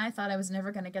back to when I thought I was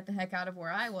never going to get the heck out of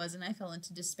where I was, and I fell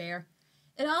into despair.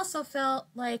 It also felt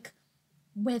like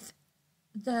with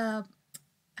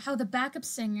how the backup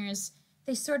singers,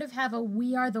 they sort of have a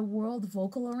We Are the World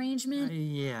vocal arrangement.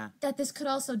 Yeah. That this could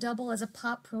also double as a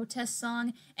pop protest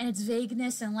song, and its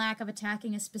vagueness and lack of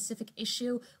attacking a specific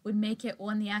issue would make it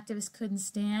one the activists couldn't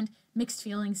stand. Mixed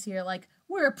feelings here, like,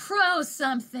 we're pro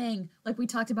something, like we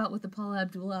talked about with the Paula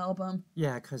Abdul album.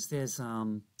 Yeah, because there's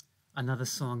another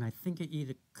song, I think it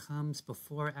either comes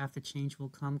before or after Change Will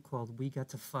Come, called We Got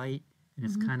to Fight, and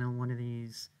it's kind of one of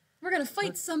these... We're going to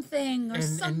fight something or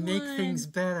someone. And make things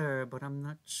better, but I'm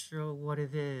not sure what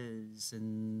it is.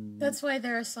 And that's why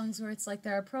there are songs where it's like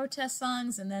there are protest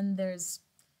songs, and then there's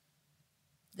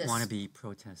this. Wannabe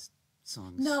protest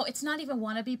songs. No, it's not even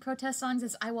wannabe protest songs.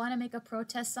 It's I want to make a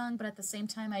protest song, but at the same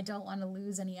time, I don't want to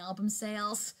lose any album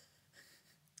sales.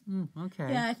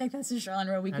 Okay. Yeah, I think that's a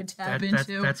genre we could tap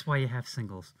into. That's why you have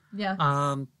singles. Yeah.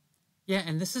 Yeah,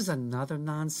 and this is another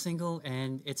non-single,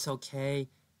 and it's okay.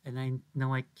 And I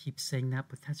know I keep saying that,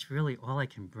 but that's really all I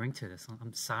can bring to this.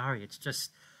 I'm sorry. It's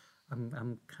just,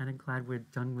 I'm kind of glad we're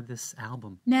done with this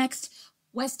album. Next,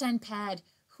 West End Pad.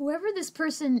 Whoever this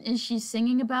person is she's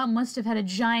singing about must have had a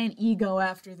giant ego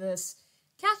after this.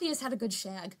 Cathy has had a good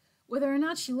shag. Whether or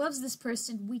not she loves this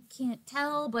person, we can't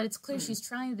tell, but it's clear she's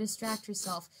trying to distract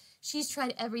herself. She's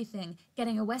tried everything,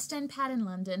 getting a West End pad in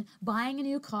London, buying a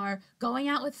new car, going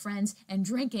out with friends, and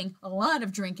drinking, a lot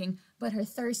of drinking, but her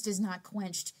thirst is not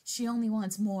quenched. She only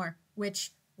wants more,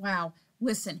 which, wow.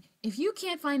 Listen, if you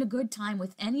can't find a good time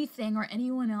with anything or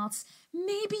anyone else,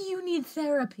 maybe you need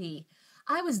therapy.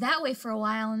 I was that way for a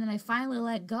while, and then I finally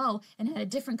let go and had a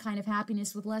different kind of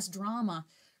happiness with less drama.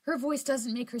 Her voice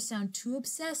doesn't make her sound too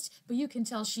obsessed, but you can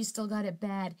tell she's still got it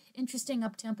bad. Interesting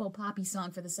up-tempo poppy song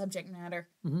for the subject matter.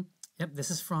 Yep, this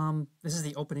is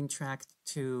the opening track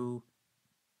to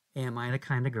Am I the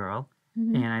Kind of Girl?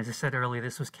 And as I said earlier,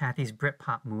 this was Cathy's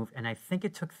Britpop move, and I think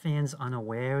it took fans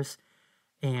unawares.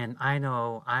 And I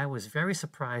know I was very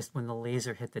surprised when the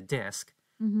laser hit the disc,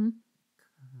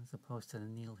 as opposed to the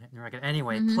needle hitting the record.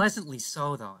 Anyway, pleasantly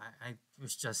so, though. I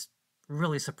was just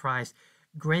really surprised.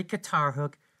 Great guitar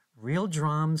hook, real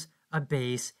drums, a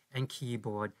bass, and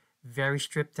keyboard. Very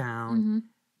stripped down,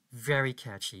 very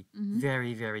catchy,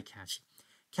 very, very catchy.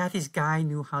 Cathy's guy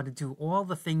knew how to do all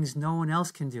the things no one else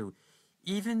can do.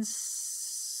 Even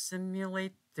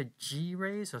simulate the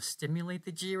G-rays or stimulate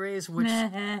the G-rays, which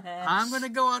I'm going to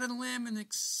go out on a limb and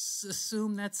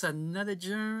assume that's another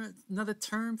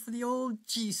term for the old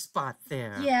G-spot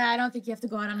there. Yeah, I don't think you have to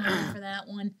go out on a limb for that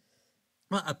one.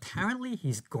 Well, apparently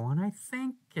he's gone, I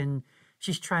think, and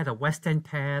she's tried a West End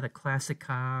pad, a classic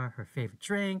car, her favorite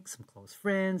drink, some close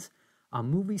friends, a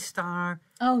movie star.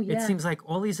 Oh, yeah. It seems like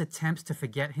all these attempts to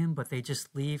forget him, but they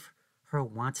just leave her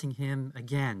wanting him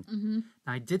again.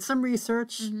 Now, I did some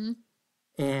research,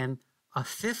 and a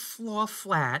fifth-floor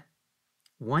flat,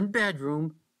 one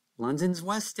bedroom, London's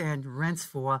West End, rents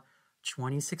for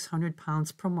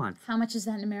 £2,600 per month. How much is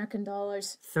that in American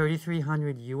dollars?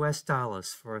 $3,300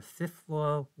 US for a fifth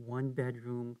floor, one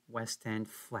bedroom West End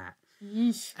flat.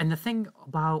 Yeesh. And the thing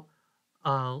about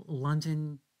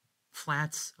London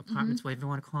flats, apartments, whatever you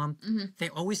want to call them, they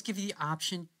always give you the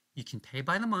option you can pay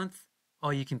by the month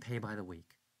or you can pay by the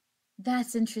week.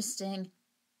 That's interesting.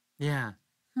 Yeah.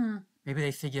 Maybe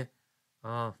they figure,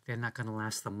 oh, they're not going to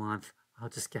last the month. I'll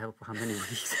just get how many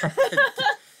weeks.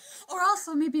 Or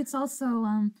also, maybe it's also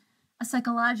a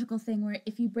psychological thing where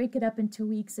if you break it up into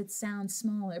weeks, it sounds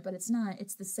smaller, but it's not.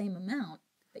 It's the same amount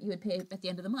that you would pay at the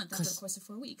end of the month after the course of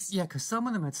 4 weeks. Yeah, because some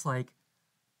of them, it's like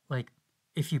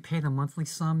if you pay the monthly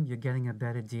sum, you're getting a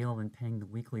better deal than paying the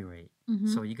weekly rate.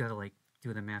 So you got to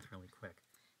do the math really quick.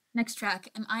 Next track,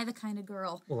 Am I the Kind of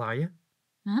Girl? Well, are you?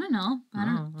 I don't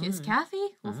know. Is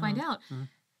Cathy? We'll find out.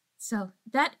 So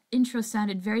that intro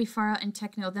sounded very far out in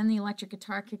techno. Then the electric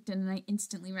guitar kicked in, and I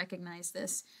instantly recognized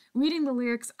this. Reading the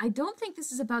lyrics, I don't think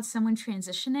this is about someone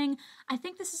transitioning. I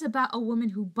think this is about a woman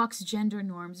who bucks gender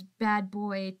norms, bad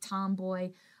boy,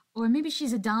 tomboy, or maybe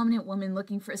she's a dominant woman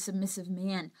looking for a submissive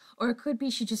man. Or it could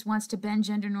be she just wants to bend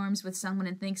gender norms with someone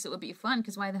and thinks it would be fun,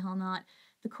 because why the hell not?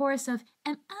 The chorus of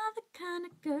 "Am I the kind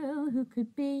of girl who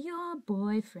could be your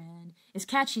boyfriend" is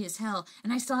catchy as hell,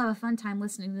 and I still have a fun time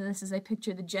listening to this as I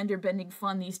picture the gender-bending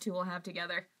fun these two will have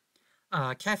together.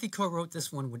 Kathy co-wrote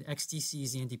this one with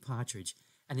XTC's Andy Partridge.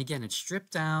 And again, it's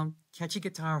stripped down, catchy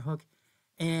guitar hook,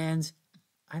 and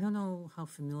I don't know how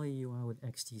familiar you are with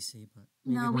XTC, but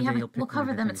maybe No, one we day haven't. you'll pick We'll one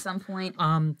cover of them their at some point.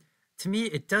 To me,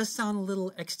 it does sound a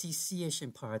little XTC-ish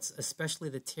in parts, especially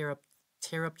the tear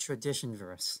up tradition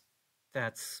verse.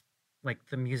 That's like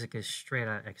the music is straight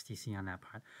out XTC on that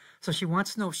part. So she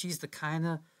wants to know if she's the kind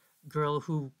of girl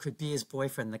who could be his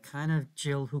boyfriend, the kind of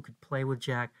Jill who could play with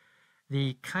Jack,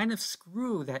 the kind of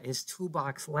screw that his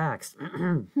toolbox lacks.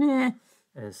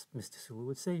 As Mr. Sewell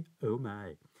would say, oh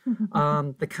my.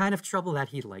 The kind of trouble that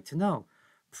he'd like to know.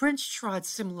 Prince trod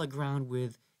similar ground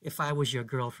with "If I Was Your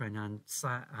Girlfriend" on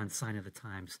Sign of the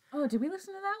Times. Oh, did we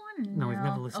listen to that one? No, we've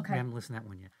never listened. Okay. We haven't listened to that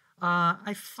one yet.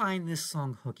 I find this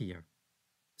song hookier.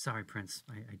 Sorry, Prince.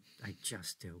 I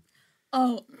just do.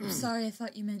 Oh, sorry. I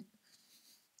thought you meant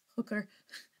hooker.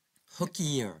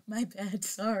 Hookier. My bad.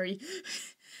 Sorry.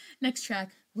 Next track.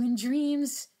 When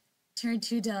Dreams Turn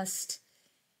to Dust.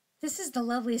 This is the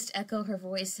loveliest her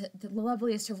voice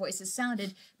has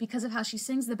sounded because of how she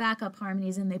sings the backup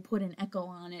harmonies and they put an echo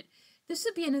on it. This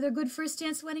would be another good first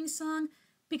dance wedding song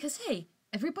because, hey,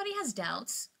 everybody has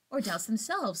doubts or doubts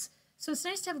themselves. So it's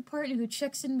nice to have a partner who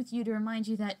checks in with you to remind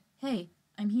you that, hey,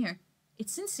 I'm here.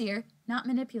 It's sincere, not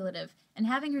manipulative, and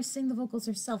having her sing the vocals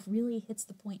herself really hits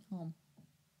the point home.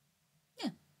 Yeah.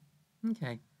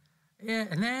 Okay. Yeah,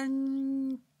 and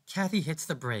then Kathy hits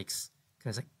the brakes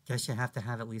because I guess you have to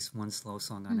have at least one slow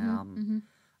song on an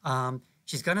album.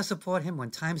 She's going to support him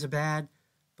when times are bad,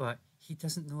 but he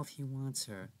doesn't know if he wants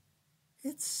her.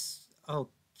 It's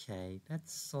okay.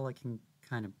 That's all I can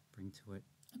kind of bring to it.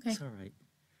 Okay. It's all right.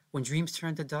 When dreams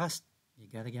turn to dust, you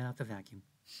got to get out the vacuum.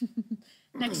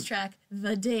 Next track,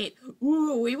 The Date.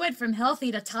 Ooh, we went from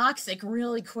healthy to toxic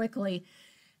really quickly.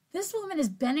 This woman is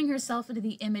bending herself into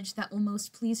the image that will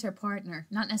most please her partner,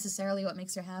 not necessarily what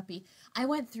makes her happy. I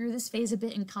went through this phase a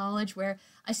bit in college where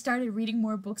I started reading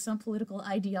more books on political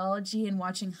ideology and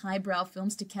watching highbrow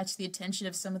films to catch the attention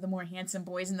of some of the more handsome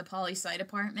boys in the poli-sci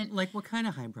department. Like what kind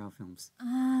of highbrow films?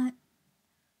 I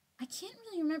can't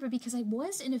really remember because I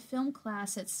was in a film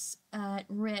class at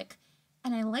Rick,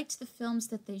 and I liked the films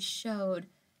that they showed,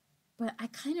 but I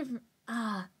kind of,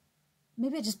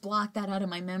 maybe I just blocked that out of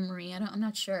my memory. I'm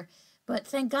not sure. But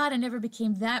thank God I never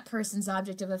became that person's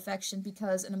object of affection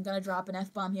because, and I'm going to drop an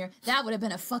F-bomb here, that would have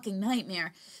been a fucking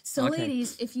nightmare. So Okay.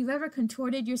 ladies, if you've ever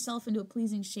contorted yourself into a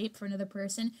pleasing shape for another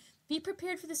person, be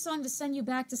prepared for the song to send you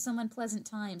back to some unpleasant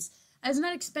times. I was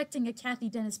not expecting a Cathy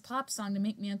Dennis pop song to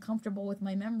make me uncomfortable with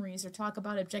my memories or talk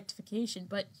about objectification,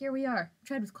 but here we are.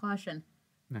 Tread with caution.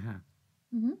 Uh-huh.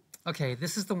 Okay,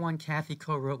 this is the one Kathy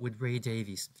co-wrote with Ray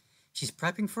Davies. She's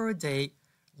prepping for a date,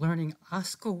 learning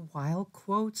Oscar Wilde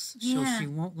quotes so Yeah. she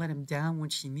won't let him down when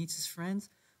she meets his friends.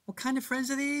 What kind of friends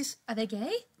are these? Are they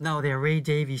gay? No, they're Ray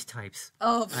Davies types,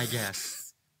 Oh, I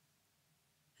guess.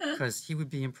 Because he would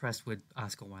be impressed with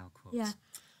Oscar Wilde quotes. yeah.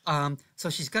 So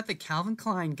she's got the Calvin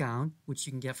Klein gown, which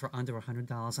you can get for under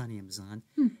 $100 on Amazon,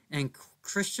 and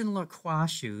Christian Lacroix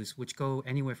shoes, which go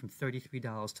anywhere from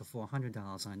 $33 to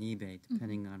 $400 on eBay,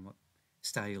 depending on what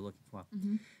style you're looking for.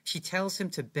 She tells him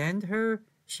to bend her,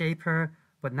 shape her,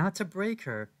 but not to break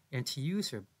her and to use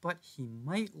her, but he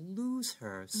might lose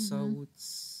her. So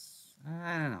it's,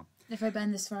 I don't know. If I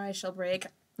bend this far, I shall break.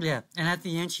 Yeah, and at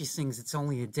the end she sings "It's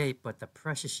only a date," but the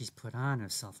pressure she's put on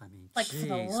herself, I mean, Like, for the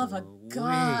jeez love of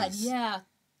God, Louise. yeah.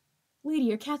 Lady,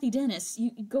 you're Cathy Dennis.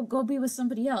 You go be with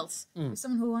somebody else. Or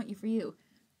someone who will want you for you.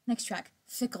 Next track,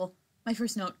 Fickle. My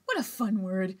first note. What a fun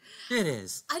word. It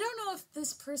is. I don't know if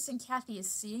this person Cathy is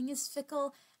seeing is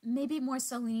fickle, maybe more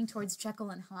so leaning towards Jekyll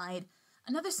and Hyde.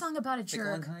 Another song about a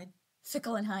jerk.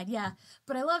 Fickle and Hyde, yeah.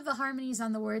 But I love the harmonies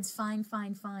on the words fine,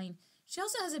 fine, fine. She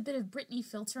also has a bit of Britney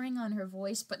filtering on her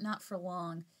voice, but not for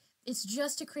long. It's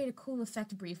just to create a cool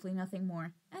effect briefly, nothing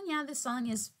more. And yeah, this song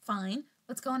is fine.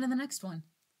 Let's go on to the next one.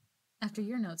 After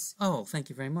your notes. Oh, thank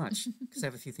you very much, because I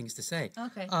have a few things to say.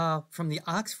 Okay. From the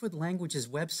Oxford Languages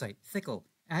website, fickle,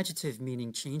 adjective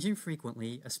meaning changing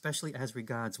frequently, especially as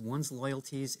regards one's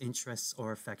loyalties, interests,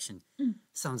 or affection.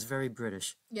 Sounds very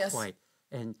British. Yes. Quite.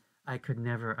 And I could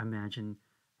never imagine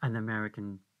an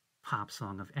American pop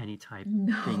song of any type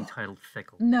being titled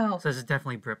fickle. No. So this is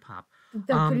definitely Britpop.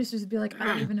 The producers would be like, I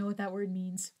don't even know what that word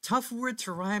means. Tough word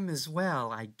to rhyme as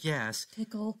well, I guess.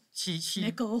 Pickle. She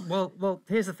Nickel. Well,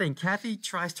 here's the thing. Kathy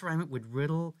tries to rhyme it with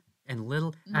riddle and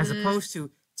little, as opposed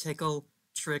to tickle,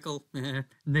 trickle,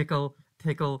 nickel,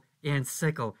 pickle, and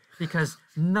sickle, because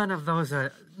none of those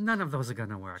are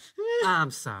gonna work.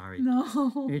 I'm sorry.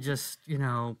 No. You just,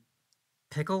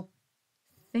 pickle,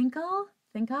 Thinkle?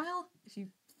 Thinkile? If you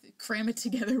cram it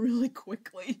together really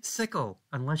quickly. sickle,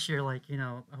 unless you're like,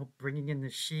 bringing in the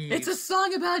sheaves. It's a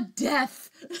song about death.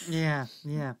 Yeah.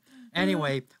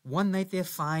 Anyway, one night they're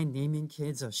fine, naming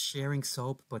kids or sharing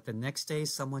soap, but the next day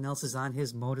someone else is on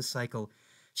his motorcycle.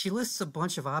 She lists a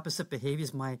bunch of opposite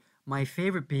behaviors, my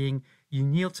favorite being, you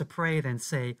kneel to pray, then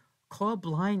say, call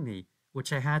blind me,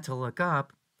 which I had to look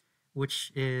up,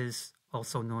 which is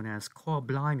also known as call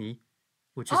blimey,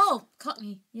 which is caught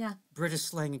me, yeah. British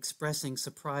slang expressing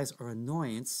surprise or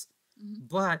annoyance.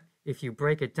 But if you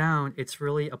break it down, it's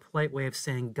really a polite way of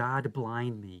saying God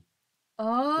blind me.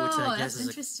 Oh, Which I guess that's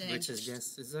interesting. which I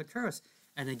guess is a curse.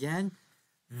 And again,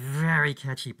 very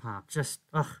catchy pop. Just,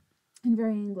 ugh. And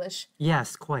very English.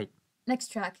 Yes, quite. Next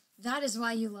track, That Is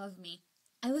Why You Love Me.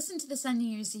 I listened to this on New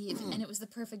Year's Eve, and it was the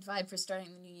perfect vibe for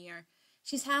starting the new year.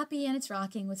 She's happy and it's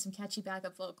rocking with some catchy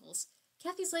backup vocals.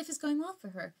 Kathy's life is going well for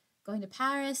her. Going to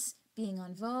Paris, being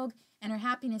on Vogue, and her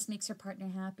happiness makes her partner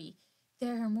happy.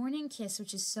 They're her morning kiss,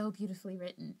 which is so beautifully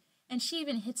written. And she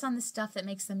even hits on the stuff that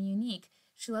makes them unique.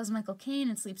 She loves Michael Caine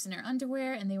and sleeps in her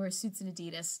underwear, and they wear suits and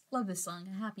Adidas. Love this song.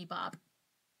 A happy bop.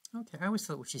 Okay, I always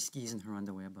thought she skis in her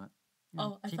underwear, but...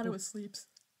 I thought it was sleeps.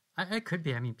 It could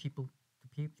be. I mean, people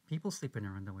sleep in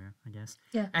their underwear, I guess.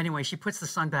 Yeah. Anyway, she puts the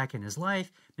son back in his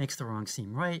life, makes the wrong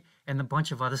seem right, and a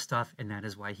bunch of other stuff, and that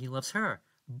is why he loves her.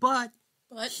 But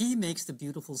he makes the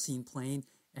beautiful seem plain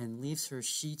and leaves her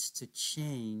sheets to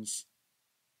change.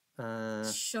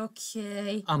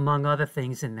 Okay. Among other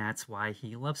things, and that's why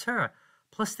he loves her.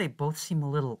 Plus, they both seem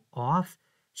a little off.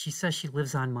 She says she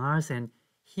lives on Mars, and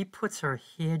he puts her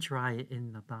hairdryer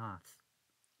in the bath.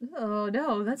 Oh,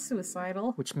 no, that's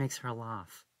suicidal. Which makes her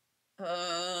laugh.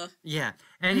 Yeah.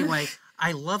 Anyway,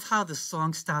 I love how the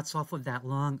song starts off with that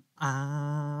long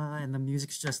and the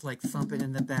music's just like thumping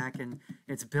in the back, and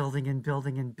it's building and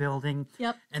building and building.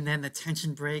 Yep. And then the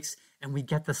tension breaks, and we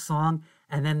get the song,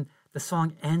 and then the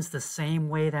song ends the same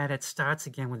way that it starts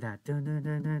again with that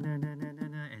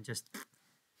and just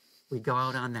we go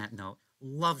out on that note.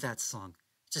 Love that song.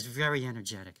 Just very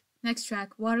energetic. Next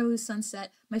track, Waterloo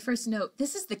Sunset. My first note,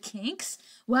 this is the Kinks?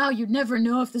 Wow, you'd never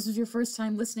know if this was your first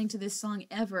time listening to this song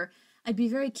ever. I'd be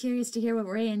very curious to hear what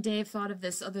Ray and Dave thought of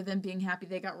this, other than being happy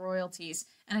they got royalties.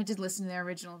 And I did listen to their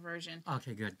original version.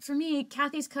 Okay, good. For me,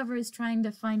 Kathy's cover is trying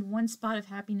to find one spot of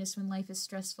happiness when life is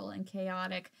stressful and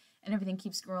chaotic, and everything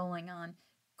keeps rolling on.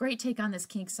 Great take on this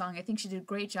Kinks song. I think she did a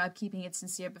great job keeping it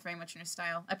sincere, but very much in her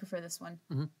style. I prefer this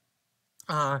one.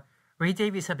 Ray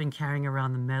Davies had been carrying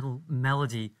around the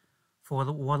melody for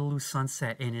the Waterloo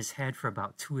Sunset in his head for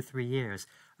about 2 or 3 years.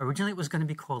 Originally, it was going to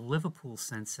be called Liverpool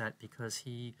Sunset because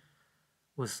he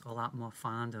was a lot more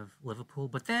fond of Liverpool.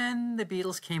 But then the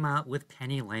Beatles came out with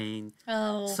Penny Lane.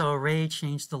 Oh. So Ray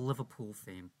changed the Liverpool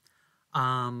theme.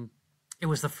 It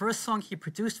was the first song he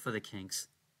produced for the Kinks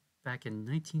back in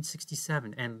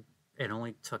 1967, and it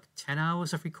only took 10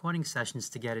 hours of recording sessions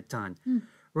to get it done.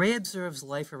 Ray observes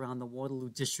life around the Waterloo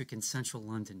district in central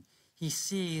London. He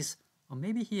sees, or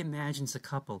maybe he imagines, a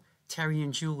couple, Terry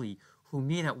and Julie, who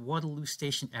meet at Waterloo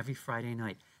Station every Friday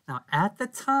night. Now, at the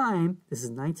time, this is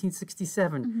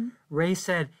 1967, Ray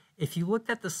said, if you looked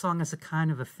at the song as a kind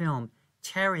of a film,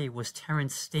 Terry was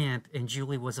Terence Stamp and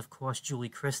Julie was, of course, Julie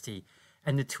Christie.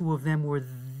 And the two of them were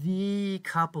the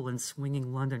couple in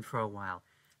swinging London for a while.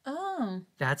 Oh.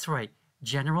 That's right.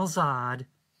 General Zod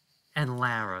and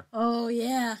Lara. Oh,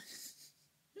 yeah.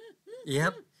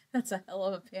 Yep. That's a hell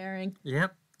of a pairing.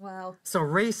 Yep. Wow. So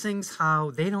Ray sings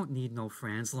how they don't need no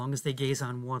friends. As long as they gaze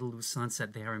on Waterloo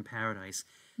Sunset, they are in paradise.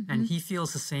 And he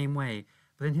feels the same way.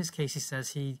 But in his case, he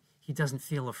says he doesn't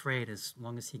feel afraid as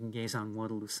long as he can gaze on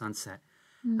Waterloo Sunset.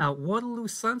 Now, Waterloo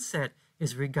Sunset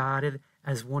is regarded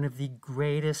as one of the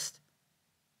greatest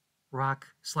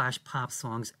rock/pop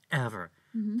songs ever.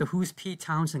 The Who's Pete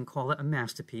Townsend called it a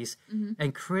masterpiece,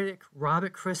 and critic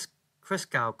Robert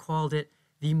Christgau called it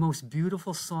the most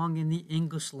beautiful song in the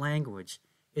English language.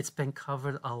 It's been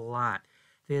covered a lot.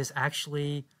 There's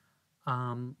actually,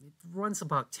 it runs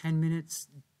about 10 minutes.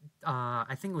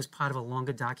 I think it was part of a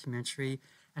longer documentary,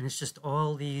 and it's just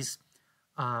all these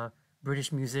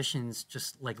British musicians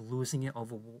just like losing it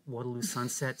over Waterloo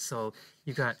Sunset. So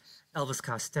you got Elvis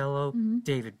Costello,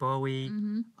 David Bowie,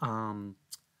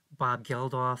 Bob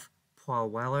Geldof, Paul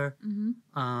Weller,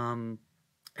 and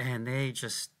they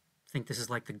just think this is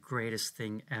like the greatest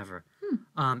thing ever.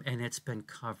 And it's been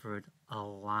covered a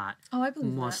lot. Oh, I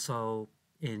believe more that. so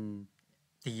in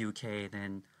the UK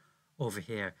than over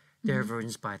here. There are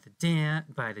versions by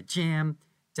the Jam,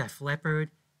 Def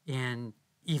Leppard, and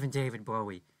even David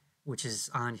Bowie, which is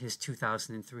on his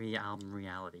 2003 album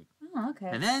Reality. Oh, okay.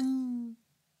 And then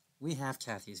we have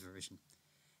Cathy's version.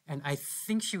 And I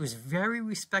think she was very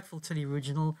respectful to the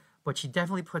original, but she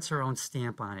definitely puts her own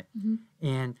stamp on it.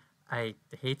 And I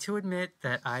hate to admit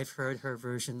that I've heard her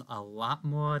version a lot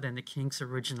more than the Kinks'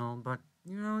 original, but,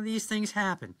 you know, these things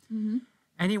happen.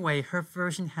 Anyway, her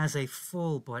version has a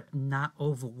full but not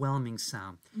overwhelming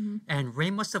sound. And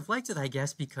Ray must have liked it, I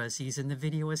guess, because he's in the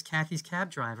video as Cathy's cab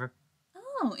driver.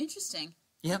 Oh, interesting.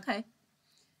 Yep. Okay.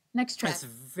 Next track. It's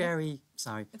very,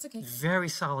 sorry. It's okay. Very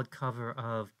solid cover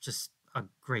of just a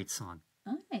great song.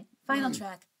 All right. Final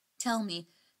track. Tell Me.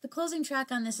 The closing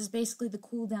track on this is basically the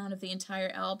cool down of the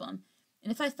entire album.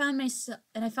 And I found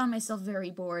myself very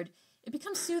bored. It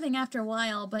becomes soothing after a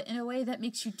while, but in a way that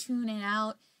makes you tune it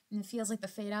out, and it feels like the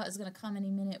fade out is going to come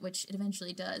any minute, which it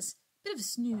eventually does. Bit of a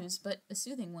snooze, but a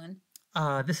soothing one.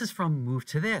 This is from Move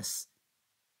to This.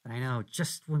 I know,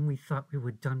 just when we thought we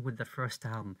were done with the first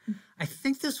album. I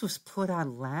think this was put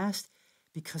on last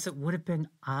because it would have been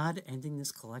odd ending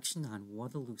this collection on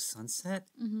Waterloo Sunset.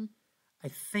 I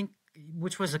think,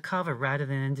 which was a cover rather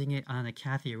than ending it on a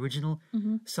Cathy original.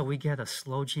 So we get a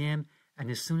slow jam, and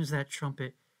as soon as that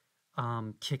trumpet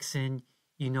kicks in,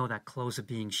 you know that clothes are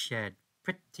being shed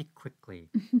pretty quickly.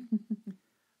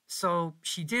 So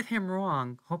she did him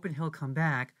wrong, hoping he'll come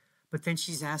back, but then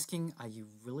she's asking, are you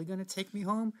really going to take me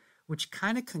home? Which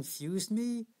kind of confused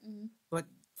me. But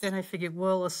then I figured,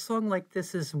 well, a song like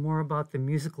this is more about the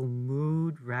musical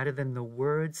mood rather than the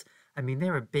words. I mean,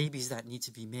 there are babies that need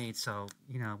to be made, so,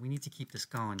 you know, we need to keep this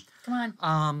going. Come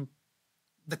on.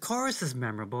 The chorus is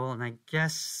memorable, and I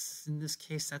guess in this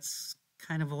case that's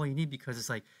kind of all you need, because it's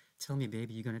like, tell me,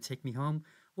 baby, you're going to take me home?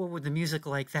 Well, with the music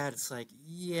like that, it's like,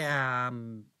 yeah,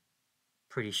 I'm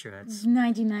pretty sure that's...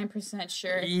 99%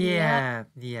 sure. Yeah,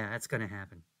 it's going to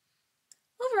happen.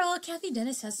 Overall, Cathy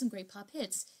Dennis has some great pop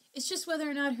hits. It's just whether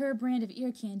or not her brand of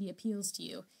ear candy appeals to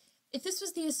you. If this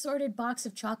was the assorted box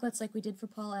of chocolates like we did for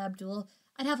Paula Abdul,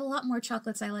 I'd have a lot more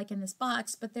chocolates I like in this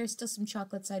box, but there's still some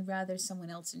chocolates I'd rather someone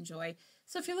else enjoy.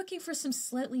 So if you're looking for some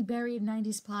slightly buried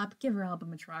 90s pop, give her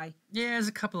album a try. Yeah, there's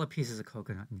a couple of pieces of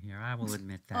coconut in here, I will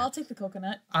admit that. I'll take the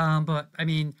coconut. But, I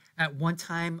mean, at one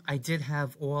time, I did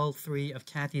have all three of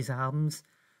Cathy's albums,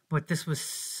 but this was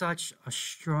such a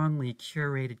strongly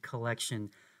curated collection,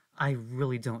 I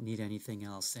really don't need anything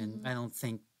else, and I don't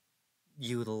think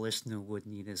you, the listener, would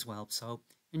need as well. So,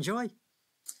 enjoy.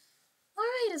 All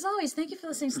right, as always, thank you for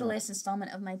listening to the latest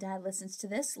installment of My Dad Listens to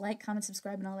This. Like, comment,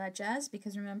 subscribe, and all that jazz,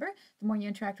 because remember, the more you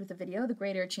interact with the video, the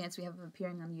greater a chance we have of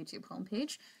appearing on the YouTube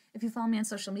homepage. If you follow me on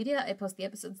social media, I post the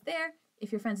episodes there.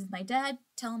 If you're friends with my dad,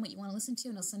 tell him what you want to listen to,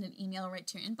 and I'll send an email right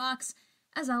to your inbox.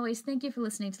 As always, thank you for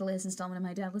listening to the latest installment of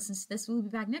My Dad Listens to This. We'll be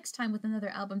back next time with another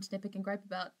album to nitpick and gripe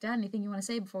about. Dad, anything you want to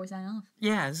say before we sign off?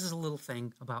 Yeah, this is a little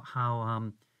thing about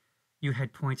how you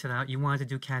had pointed out you wanted to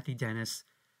do Cathy Dennis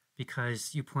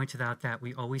because you pointed out that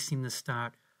we always seem to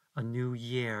start a new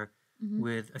year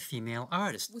with a female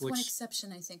artist. With one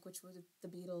exception, I think, which was the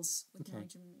Beatles with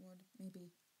Marjorie Ward,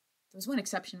 maybe. There was one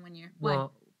exception one year.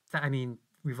 Well, I mean,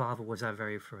 Revolver was our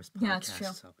very first podcast. Yeah, it's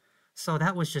true. So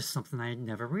that was just something I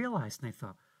never realized, and I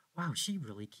thought, wow, she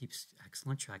really keeps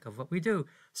excellent track of what we do.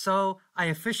 So I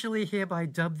officially hereby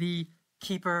dub the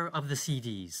keeper of the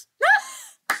CDs.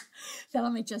 That'll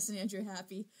make Justin and Andrew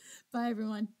happy. Bye,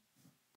 everyone.